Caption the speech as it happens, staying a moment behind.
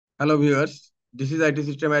Hello viewers, this is IT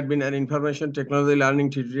System Admin and Information Technology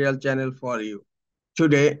Learning tutorial channel for you.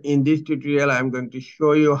 Today in this tutorial I am going to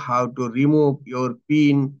show you how to remove your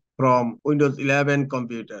PIN from Windows 11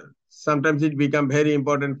 computer. Sometimes it becomes very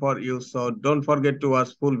important for you, so don't forget to watch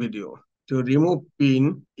full video. To remove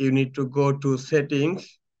PIN, you need to go to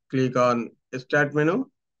Settings, click on Start menu.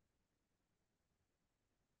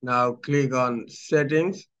 Now click on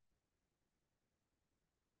Settings.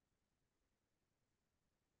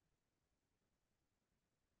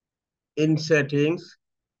 In Settings,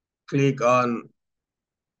 click on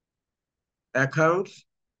Accounts.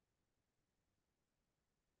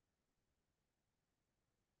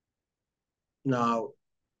 Now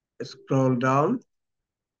scroll down.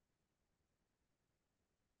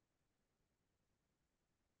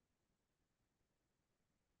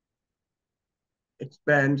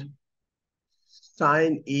 Expand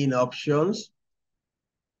sign in options.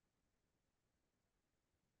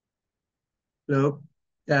 Look,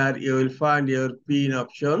 here you will find your PIN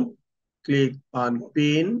option. Click on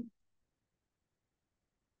PIN.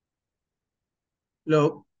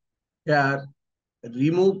 Look, here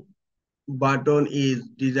remove button is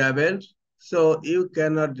disabled, so you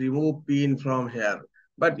cannot remove PIN from here.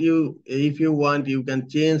 But if you want, you can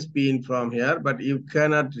change PIN from here, but you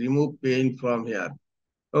cannot remove PIN from here.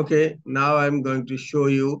 Okay, now I'm going to show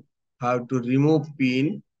you how to remove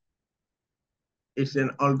PIN. It's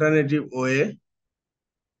an alternative way.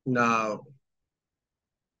 Now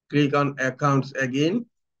click on accounts again.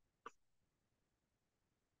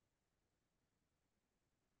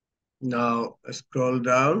 Now scroll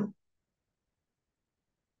down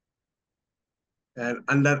and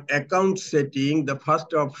under account setting, the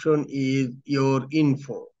first option is your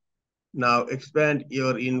info. Now expand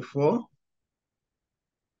your info.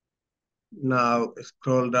 Now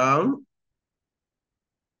scroll down.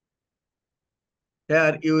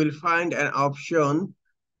 Here you will find an option,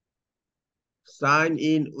 sign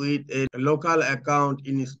in with a local account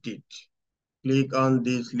instead. Click on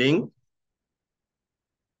this link.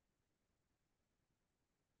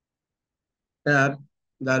 Here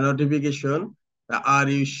the notification, are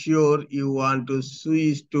you sure you want to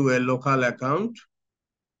switch to a local account?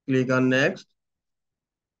 Click on next.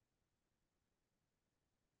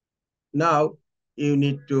 Now you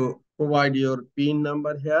need to provide your PIN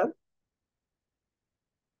number here.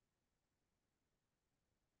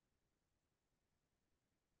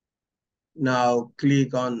 Now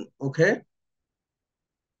click on OK.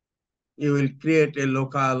 You will create a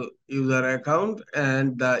local user account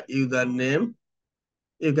and the username.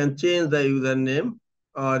 You can change the username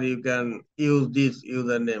or you can use this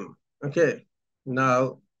username. Okay.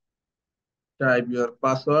 Now type your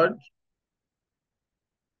password.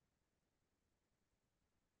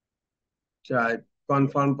 Type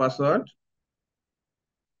confirm password.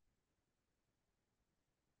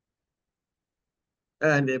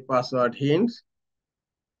 And a password hint.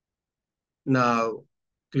 Now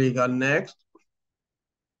click on next.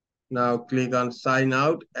 Now click on sign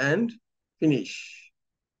out and finish.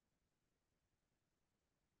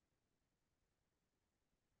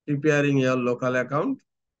 Preparing your local account.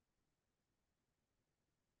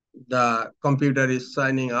 The computer is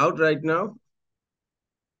signing out right now.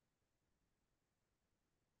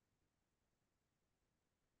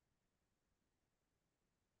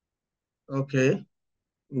 Okay.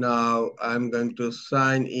 Now I'm going to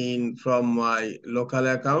sign in from my local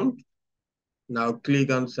account. Now click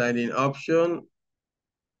on sign in option.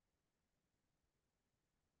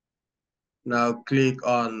 Now click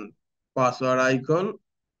on password icon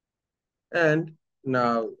and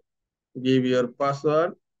now give your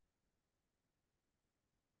password.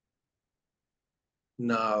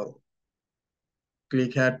 Now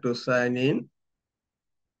click here to sign in.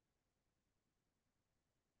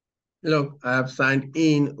 Look, I have signed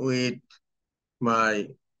in with my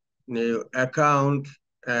new account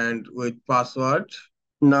and with password.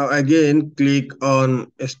 Now again, click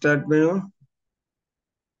on start menu.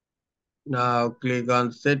 Now click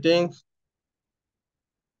on settings.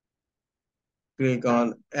 Click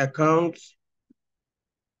on accounts.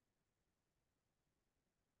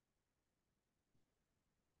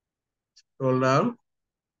 Scroll down.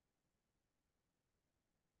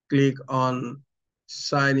 Click on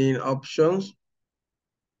sign in options.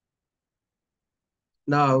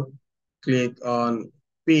 Now click on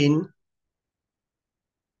PIN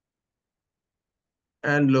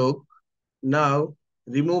and look. Now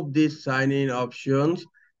remove these sign in options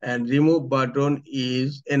and remove button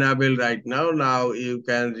is enabled right now. Now you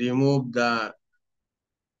can remove the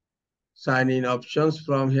sign in options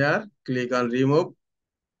from here. Click on remove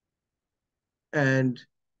and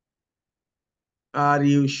Are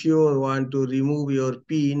you sure want to remove your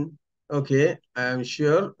PIN? Okay, I am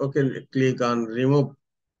sure. Okay, click on remove.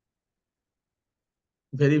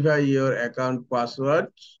 Verify your account password.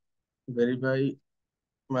 Verify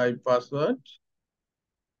my password.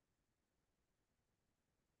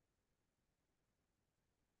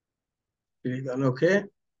 Click on OK.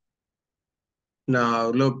 Now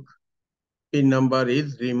look, PIN number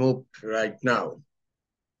is removed right now.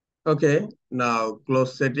 Okay, now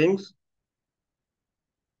close settings.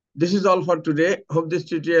 This is all for today. Hope this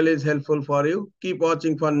tutorial is helpful for you. Keep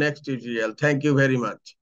watching for next tutorial. Thank you very much.